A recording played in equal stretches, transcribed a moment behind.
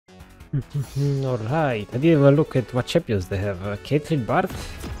Alright, I didn't even look at what champions they have. Caitlyn Bard?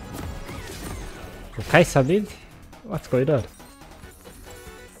 Kaisa mid? What's going on?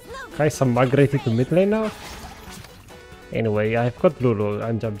 Kaisa migrated to mid lane now? Anyway, I've got Lulu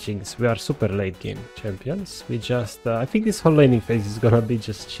and Jinx. We are super late game champions. We just, I think this whole laning phase is gonna be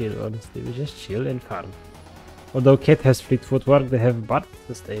just chill, honestly. We just chill and farm. Although Cat has fleet footwork, they have Bard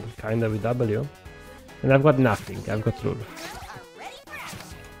to stay kinda with W. And I've got nothing, I've got Lulu.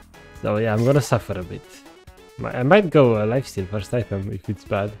 So yeah, I'm gonna suffer a bit. I might go lifesteal first item if it's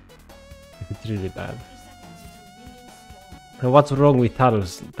bad. If it's really bad. And what's wrong with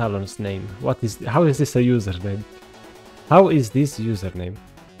Talon's name? How is this a username? How is this username?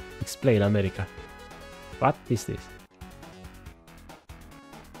 Explain, America. What is this?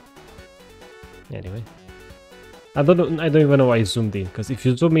 Anyway. I don't even know why I zoomed in, because if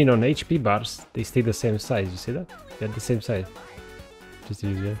you zoom in on HP bars, they stay the same size, you see that? They're the same size. Just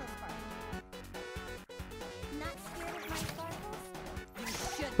easier.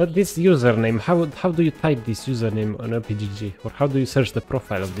 But this username, how do you type this username on LPGG? Or how do you search the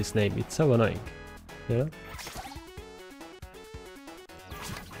profile of this name? It's so annoying. You know?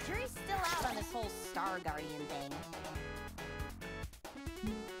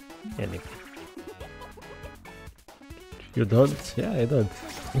 Anyway. You don't? Yeah, I don't.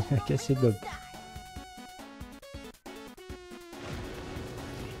 I guess you don't.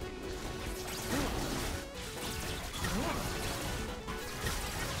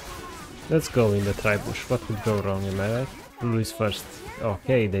 Let's go in the tri-bush. What could go wrong, am I right? Lulu is first.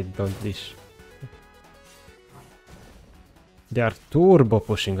 Okay, they don't leash. They are turbo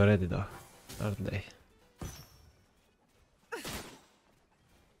pushing already though, aren't they?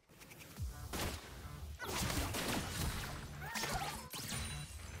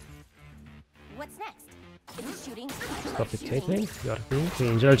 Stop it, Caitlyn. You are being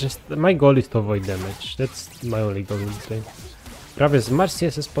dangerous. My goal is to avoid damage. That's my only goal in this lane. Grab as much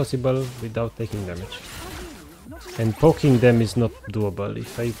CS as possible without taking damage. And poking them is not doable.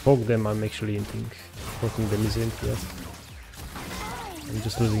 If I poke them, I'm actually inting. Poking them is int, yes. I'm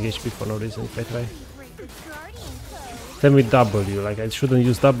just losing HP for no reason if I try. Then with W, like I shouldn't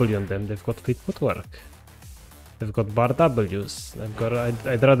use W on them. They've got fleet footwork. They've got bar Ws.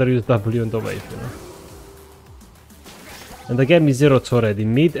 I'd rather use W on the wave, you know. And the game is 0-2 already.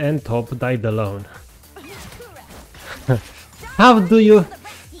 Mid and top died alone. How do you...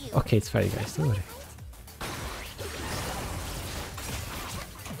 Okay, it's fine guys, don't worry.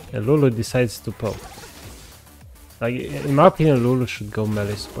 And Lulu decides to poke. Like, in my opinion, Lulu should go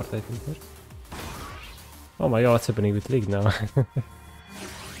melee support, I think. Here. Oh my god, what's happening with League now?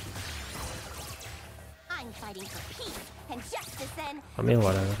 I mean,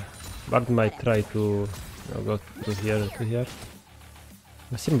 whatever. Bard might try to go to here.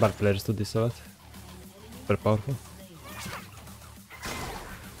 I've seen Bard players do this a lot. Super powerful.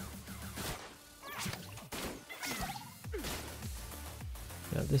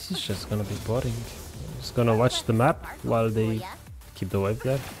 Yeah, this is just gonna be boring. I'm just gonna watch the map while they keep the wave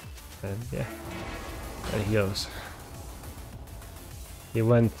there. And yeah, there he goes. He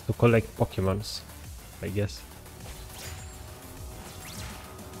went to collect Pokemons, I guess.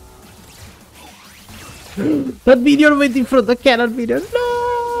 That minion waiting for the cannon minion.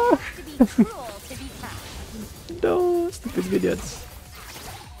 No! No, stupid minions.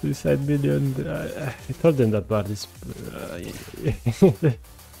 Suicide minion. I told them that Bard is.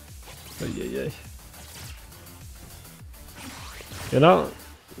 You know,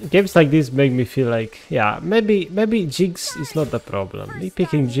 games like this make me feel like, yeah, maybe Jinx is not the problem. Me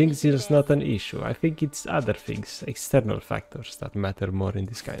picking Jinx is not an issue. I think it's other things, external factors that matter more in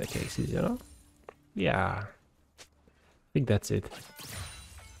this kind of cases, you know? Yeah, I think that's it.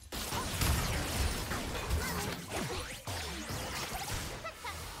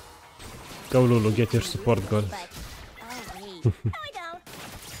 Go Lulu, get your support goal.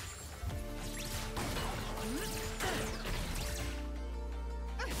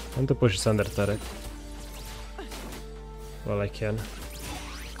 I want to push this under turret. Well, I can.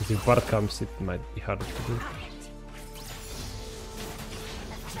 Because if Bard comes, it might be harder to do.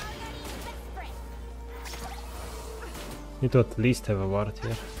 Need to at least have a ward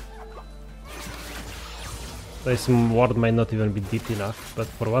here. This ward might not even be deep enough, but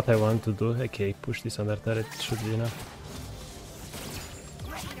for what I want to do, okay, push this under turret, it should be enough.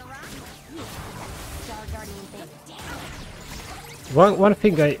 One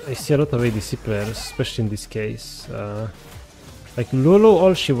thing I see a lot of ADC players, especially in this case, like Lulu,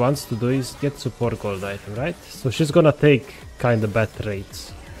 all she wants to do is get support gold item, right? So she's gonna take kinda bad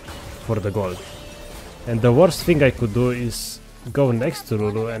trades for the gold. And the worst thing I could do is go next to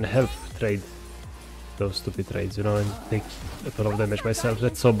Lulu and help trade those stupid trades, you know, and take a ton of damage myself.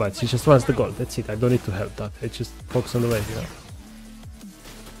 That's so bad. She just wants the gold. That's it. I don't need to help that. I just focus on the wave, you know.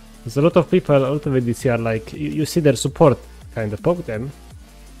 There's a lot of people, a lot of ADC are like, you see their support kind of poke them,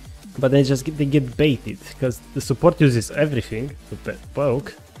 but they get baited because the support uses everything to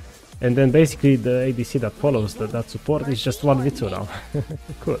poke, and then basically the ADC that follows that support is just 1v2 now.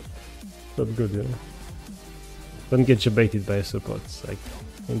 Cool. Not good, you know. Don't get you baited by a support. Like,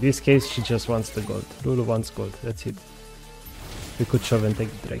 in this case, she just wants the gold. Lulu wants gold. That's it. We could shove and take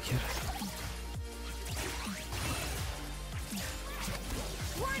the drag here.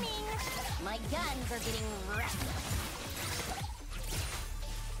 Warning! My guns are getting restless.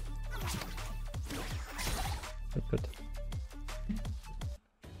 Good.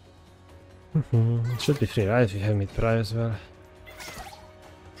 It should be free, right? If you have mid pry as well.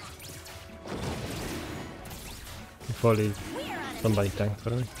 If only somebody tank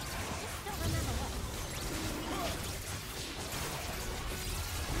for me.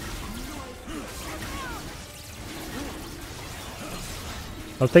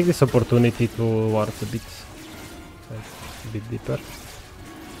 I'll take this opportunity to ward a bit deeper.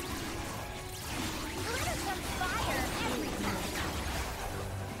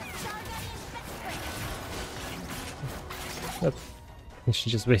 Yep. She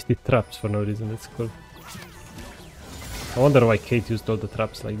just wasted traps for no reason. That's cool. I wonder why Kate used all the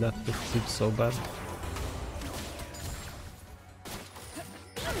traps like that. It seems so bad.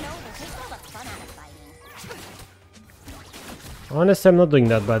 Honestly, I'm not doing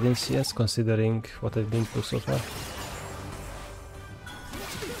that bad in CS considering what I've been through so far.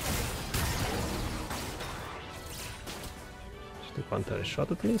 Should I counter a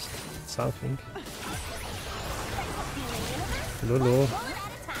shot at least? Something. Lulu.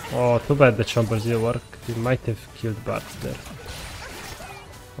 Oh, too bad the chompers didn't work. We might have killed Bart there.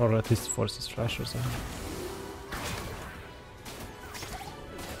 Or at least force his flash or something.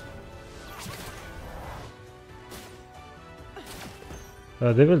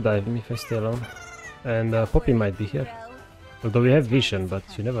 They will dive me if I stay alone. And Poppy might be here. Although we have vision, but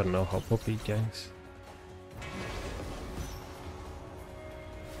you never know how Poppy ganks.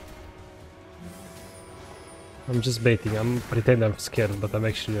 I'm just baiting. I'm pretending I'm scared, but I'm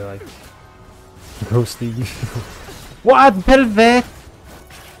actually like ghosting. What? Velvet!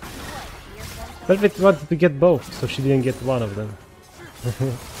 Velvet wanted to get both, so she didn't get one of them.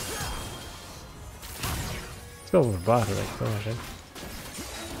 Let's go with Bar, like, come on, right?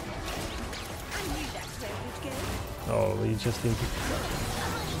 Oh, we just need to...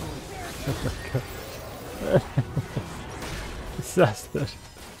 Oh my god. Disaster.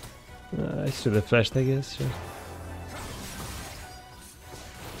 I should have flashed, I guess, sure.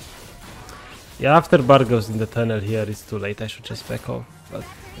 Yeah, after Bart goes in the tunnel here, it's too late. I should just back off. But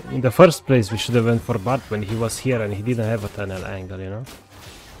in the first place, we should have went for Bart when he was here and he didn't have a tunnel angle, you know?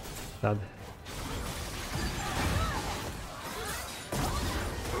 Sad.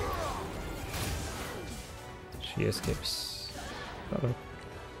 She escapes.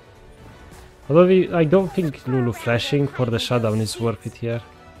 Although I don't think Lulu flashing for the shutdown is worth it here.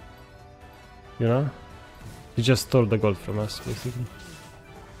 You know? He just stole the gold from us, basically.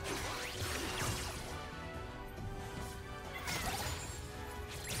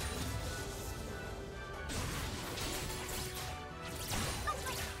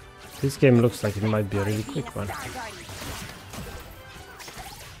 This game looks like it might be a really quick one.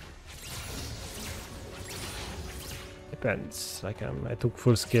 Depends. Like I took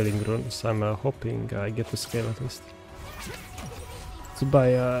full scaling runes. I'm hoping I get to scale at least. To buy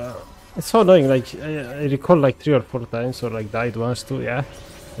it's so annoying. Like I recall like 3 or 4 times, or like died once too. Yeah.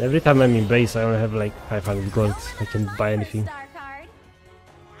 Every time I'm in base, I only have like 500 gold. I can't buy anything.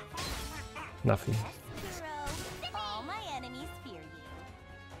 Nothing.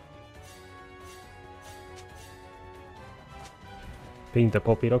 Being the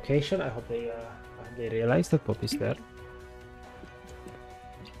Poppy location, I hope they realize that Poppy's there.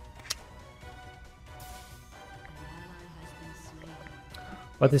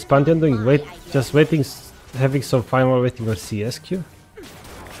 What is Pantheon doing? Just waiting, having some fun while waiting for CS queue?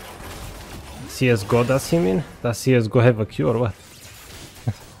 CSGO does he mean? Does CSGO have a queue or what?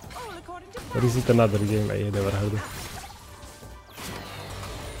 Or is it another game I never heard of?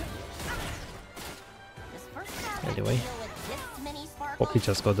 Anyway. Poppy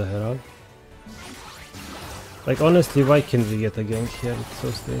just got the herald. Like honestly, why can't we get a gank here? It's so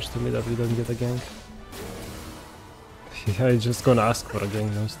strange to me that we don't get a gank. I'm just gonna ask for a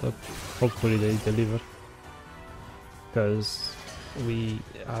gank non-stop. Hopefully they deliver. Because we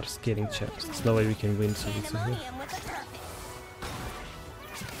are scaling champs. There's no way we can win so it's here.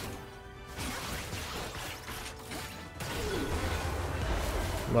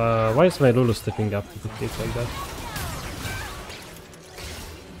 Why is my Lulu stepping up to the clip like that?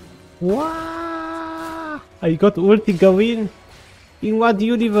 Wow! I got ulti going? In what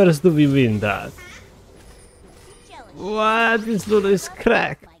universe do we win that? What? This Lulu is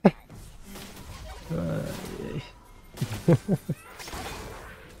cracked!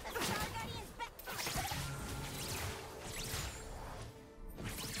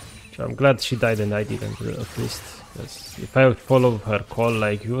 So I'm glad she died and I didn't, at least. Because if I would follow her call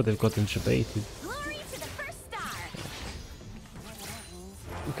like you would have gotten debated.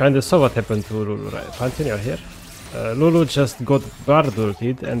 You kinda saw what happened to Lulu, right? Pantheon, you're here. Lulu just got guard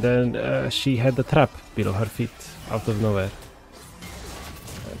ulted and then she had a trap below her feet out of nowhere.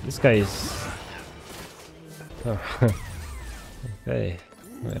 This guy is... Oh. Okay,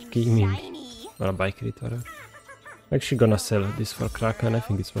 we're gaming. Or a bike crit, whatever. I'm actually gonna sell this for Kraken, I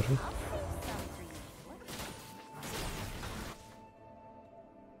think it's worth it.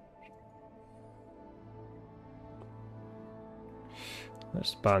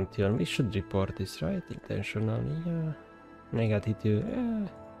 There's Pantheon, we should report this, right? Intentionally, yeah. Negative, yeah.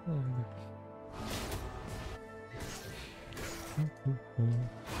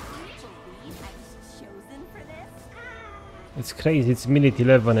 It's crazy, it's minute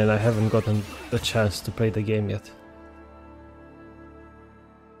 11 and I haven't gotten the chance to play the game yet.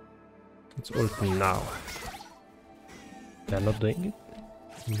 It's ult now. They're not doing it?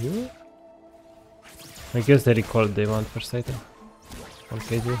 Yeah. I guess they recalled the one first item.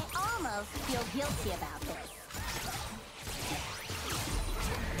 Okay, dude.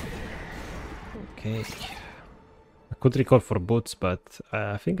 Okay. I could recall for boots, but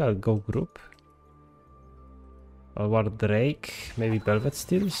I think I'll go group. I'll ward Drake, maybe Velvet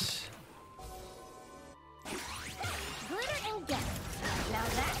Steals.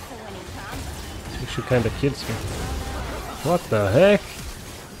 She kinda kills me. What the heck?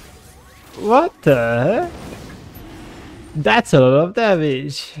 What the heck? That's a lot of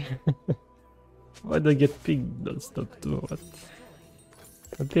damage! Why do I get pinged non-stop too? What?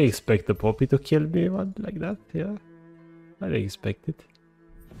 I didn't expect the Poppy to kill me one like that, yeah. I didn't expect it.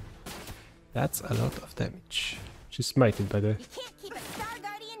 That's a lot of damage. She's smited by the way.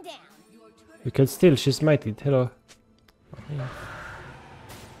 We can still, she's smited, hello. Oh, yeah.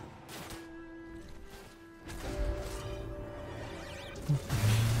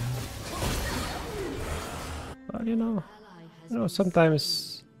 Well, you know,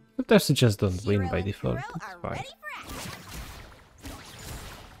 sometimes you just don't win by default. It's fine.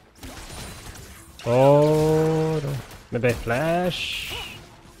 Oh no! Maybe I flash.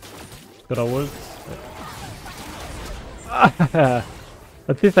 Gonna ult.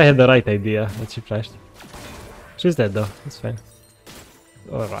 At least I had the right idea that she flashed. She's dead though. It's fine.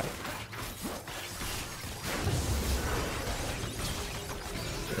 All right.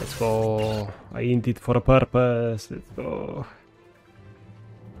 Let's go. I int it for a purpose. Let's go.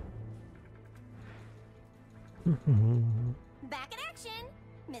 Back in action.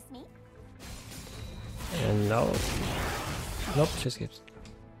 Miss me? And now... Nope, she skips.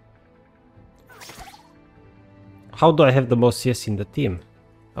 How do I have the most CS in the team?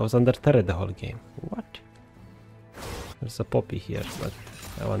 I was under turret the whole game. What? There's a Poppy here, but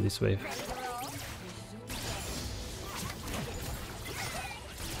I want this wave.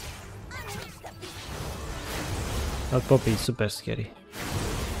 That Poppy is super scary.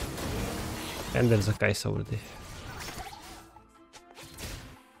 And there's a Kai'Sa ulti.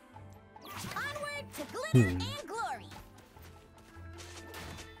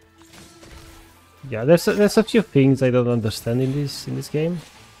 Yeah, there's a few things I don't understand in this game.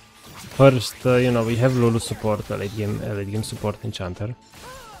 First, you know, we have Lulu support, late game support enchanter.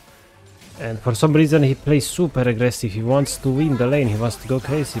 And for some reason he plays super aggressive. He wants to win the lane, he wants to go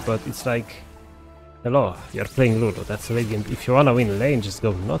crazy, but it's like, hello, you're playing Lulu, that's a late game. If you wanna win lane, just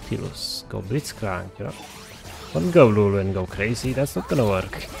go Nautilus, go Blitzcrank, you know. Don't go Lulu and go crazy, that's not gonna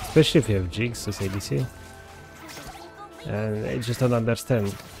work. Especially if you have Jinx as ADC. And I just don't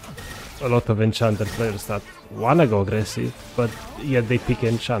understand a lot of enchanter players that wanna go aggressive, but yet they pick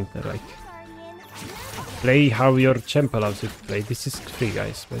enchanter, like. Play how your champ allows you to play. This is free,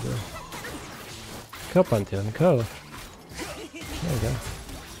 guys, by the way. Go Pantheon, go. There you go.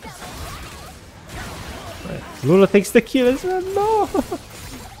 Right. Lulu takes the kill as well, no!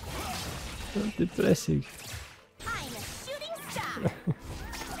 That's depressing.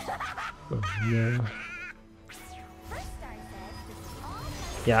 Oh, yeah.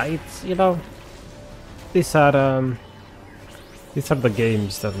 Yeah, it's, you know, these are the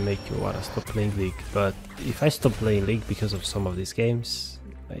games that make you wanna stop playing League, but if I stop playing League because of some of these games,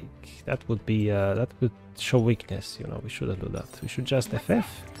 Like that would be that would show weakness, you know. We shouldn't do that. We should just FF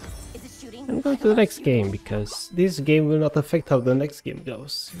Is it shooting? and go to the next game, because this game will not affect how the next game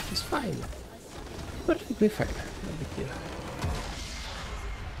goes, which is fine. Perfectly fine. No big deal.